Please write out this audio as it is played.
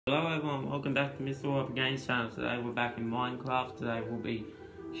Hello everyone, welcome back to Mr. Warp Games channel. Today we're back in Minecraft. Today we'll be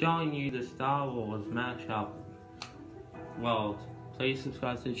showing you the Star Wars mashup world. Please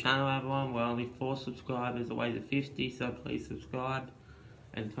subscribe to the channel everyone. We're only 4 subscribers away to 50, so please subscribe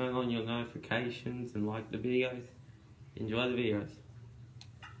and turn on your notifications and like the videos. Enjoy the videos.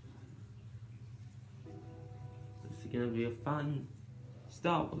 This is going to be a fun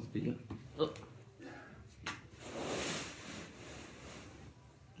Star Wars video.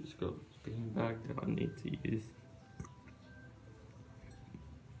 Just got a beanbag that I need to use.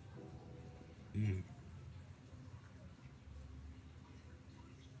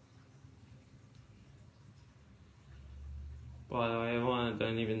 By the way, everyone, I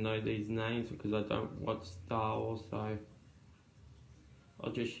don't even know these names because I don't watch Star Wars, so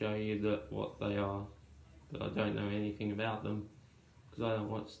I'll just show you what they are, but I don't know anything about them because I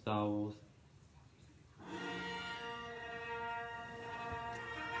don't watch Star Wars.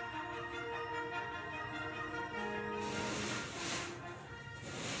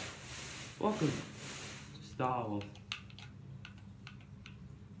 Welcome to Star Wars.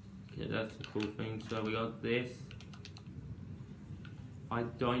 Okay, that's a cool thing. So we got this. I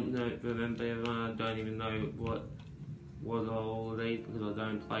don't know, remember everyone, I don't even know what are all of these because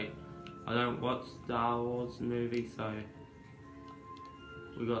I don't watch Star Wars movies, so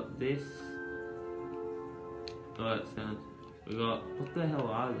we got this. Oh, that sounds, we got, what the hell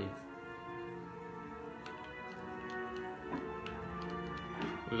are these?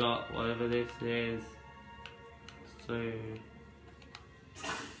 We got whatever this is, so,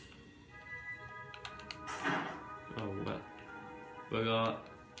 oh what? We got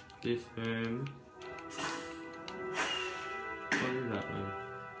this room. What is that room?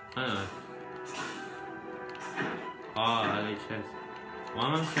 I don't know. Oh, early chest. Why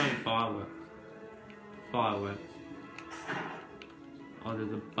am I showing fireworks? Fireworks. Oh,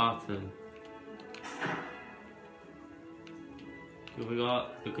 there's a button. So we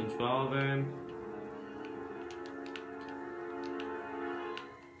got the control room.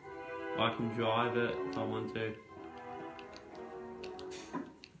 I can drive it if I want to.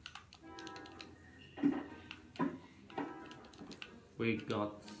 We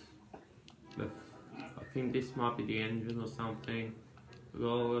got I think this might be the engine or something. We got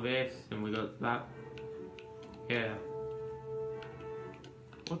all of this and we got that. Yeah.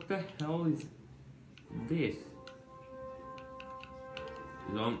 What the hell is this?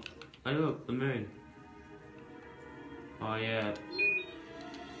 Is on. Oh look, the moon. Oh yeah.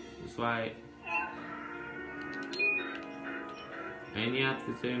 That's right. Only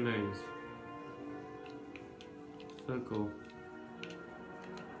after 2 moons. So cool.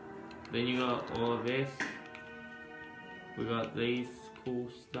 Then you got all of this. We got these cool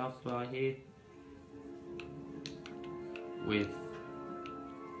stuff right here. With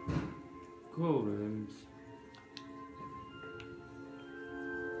cool rooms.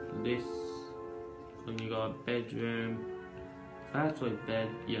 This, and you got a bedroom. That's actually a bed.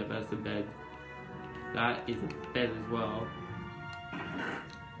 Yeah, that's a bed. That is a bed as well.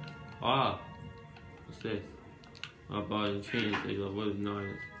 Ah, what's this? I bought a change these. I would have known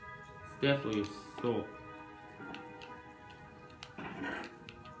it. It's definitely a saw.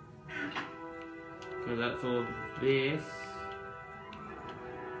 So that's all this.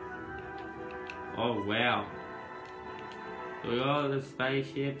 Oh wow. So we got all the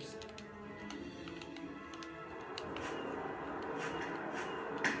spaceships.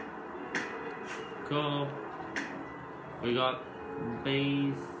 Cool. We got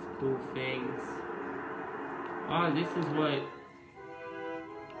these cool things. Oh, this is what.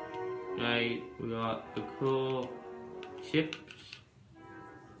 Right, we got the cool ships.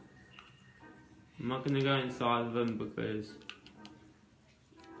 I'm not gonna go inside of them because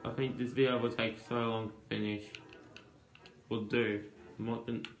I think this video will take so long to finish. Will do.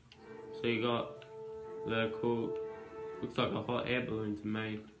 So you got the cool, looks like a hot air balloon to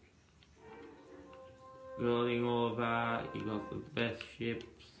me. Building all of that, you got the best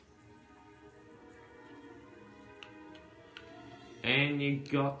ships. And you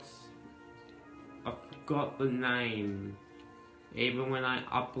got, I forgot the name. Even when I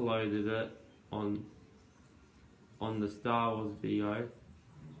uploaded it on the Star Wars video.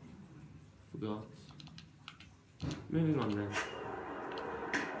 Forgot. Moving on then.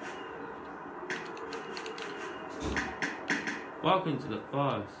 Welcome to the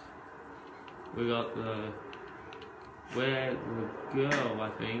forest. We got where the girl, I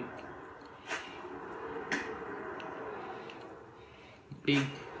think. Big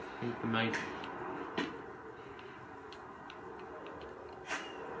information.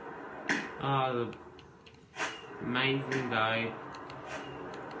 Ah, the amazing day.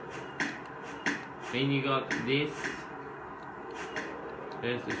 Then you got this.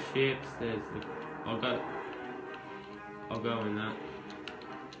 There's the ships. There's the. I'll go in that.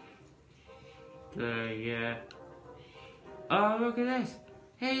 So yeah. Oh, look at this.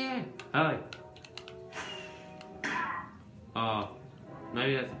 Hey, yeah. Oh. Oh,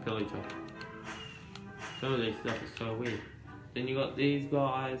 maybe that's a pillager. Some of this stuff is so weird. Then you got these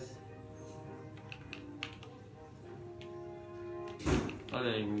guys. I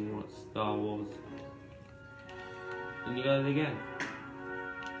don't even know what Star Wars. Then you got it again.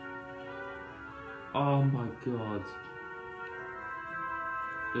 Oh my god.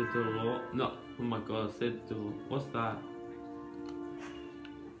 There's the law. No, oh my god, I said the. What's that?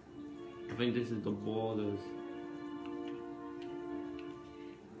 I think this is the borders.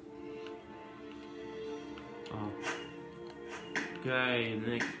 Oh. Okay,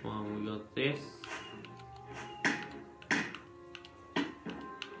 next one we got this.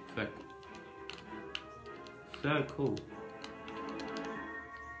 Perfect. So cool.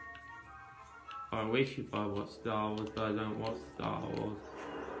 I wish if I watched Star Wars, but I don't watch Star Wars.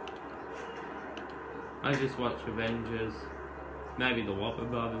 I just watch Avengers, maybe the Whopper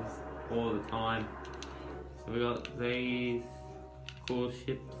Brothers all the time. So we got these cool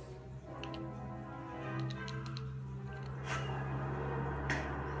ships.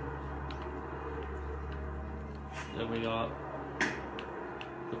 Then we got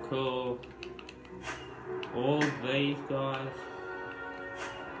the cool, all these guys.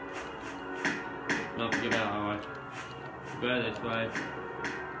 Not forget about alright. Go this way.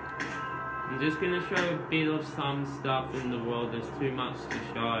 I'm just gonna show a bit of some stuff in the world, there's too much to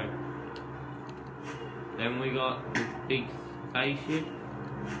show. Then we got this big spaceship.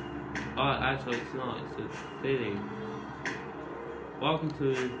 Oh, actually it's not, it's a city. Welcome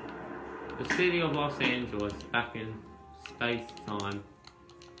to the city of Los Angeles, back in space time.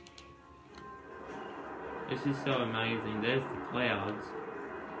 This is so amazing, there's the clouds.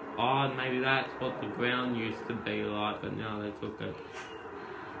 Oh, maybe that's what the ground used to be like, but now they took it.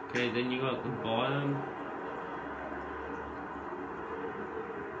 Okay, then you got the bottom.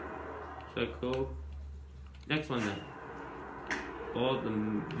 So cool. Next one then. All the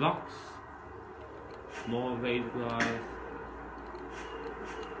rocks. More of these guys.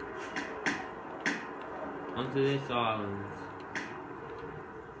 Onto this island.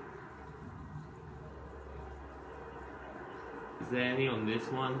 Is there any on this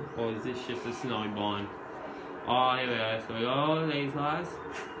one? Or is this just a snow biome? Oh, here we go. So we got all these guys.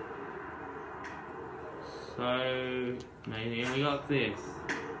 So, maybe we got this.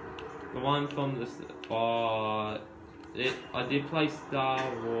 The one from the. I did play Star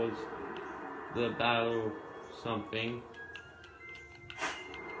Wars, the Battle something.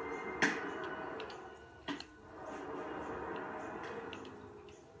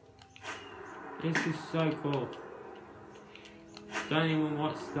 This is so cool. Don't even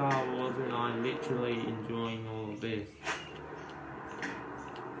watch Star Wars and I'm literally enjoying all of this.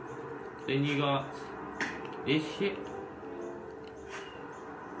 Then you got this ship.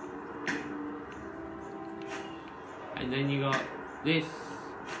 And then you got this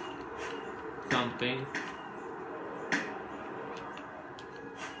something.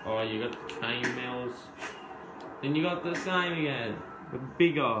 Oh, you got the chainmails. Then you got the same again, but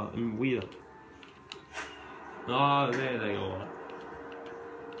bigger and weirder. Oh, there they are.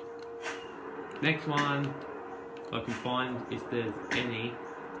 Next one I can find if there's any.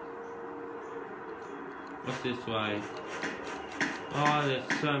 What's this way? Oh,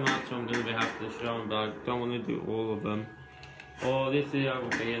 there's so much I'm gonna have to show them, but I don't want to do all of them. Oh, this video will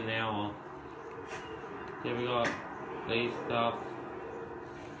be an hour. Here we got these stuff.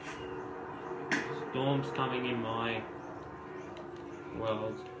 Storms coming in my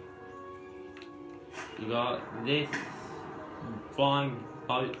world. You got this flying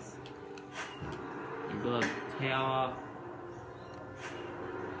boats. You got a tower.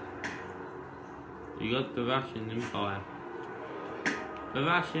 You got the Russian Empire. The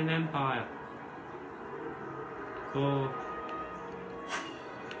Russian Empire. Cool.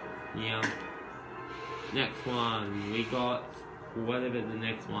 Yeah. Next one, we got whatever the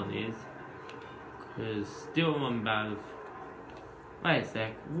next one is. Cause still on battle. Wait a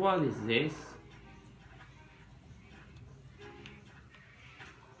sec, what is this?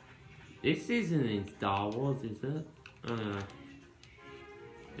 This isn't in Star Wars, is it? I don't know.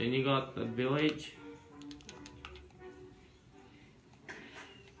 Then you got the village.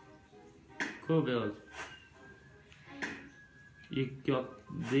 Cool village. You got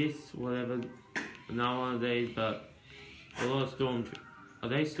this, whatever, not one of these, but a lot of stormtroopers. Are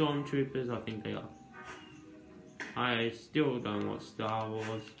they stormtroopers? I think they are. I still don't watch Star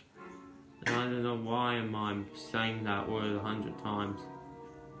Wars. And I don't know why am I saying that word 100 times.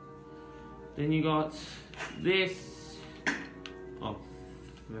 Then you got this. Oh,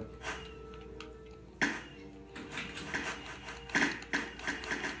 look.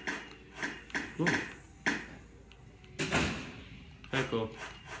 Ooh. So cool.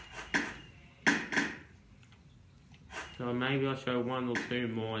 So maybe I'll show one or two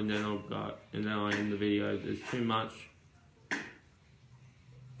more and then I'll end the video. There's too much.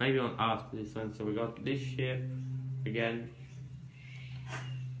 Maybe on after this one. So we got this ship again.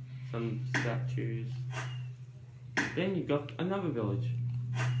 Some statues. Then you got another village.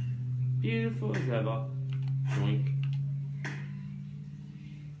 Beautiful as ever. Doink.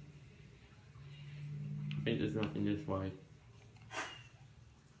 I think there's nothing this way.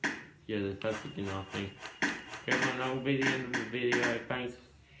 Yeah, there's practically nothing. Everyone, that will be the end of the video. Thanks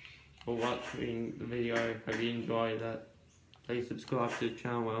for watching the video. Hope you enjoyed that. Please subscribe to the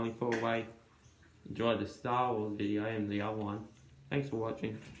channel. We're only 4 away. Enjoy the Star Wars video and the other one. Thanks for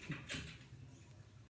watching.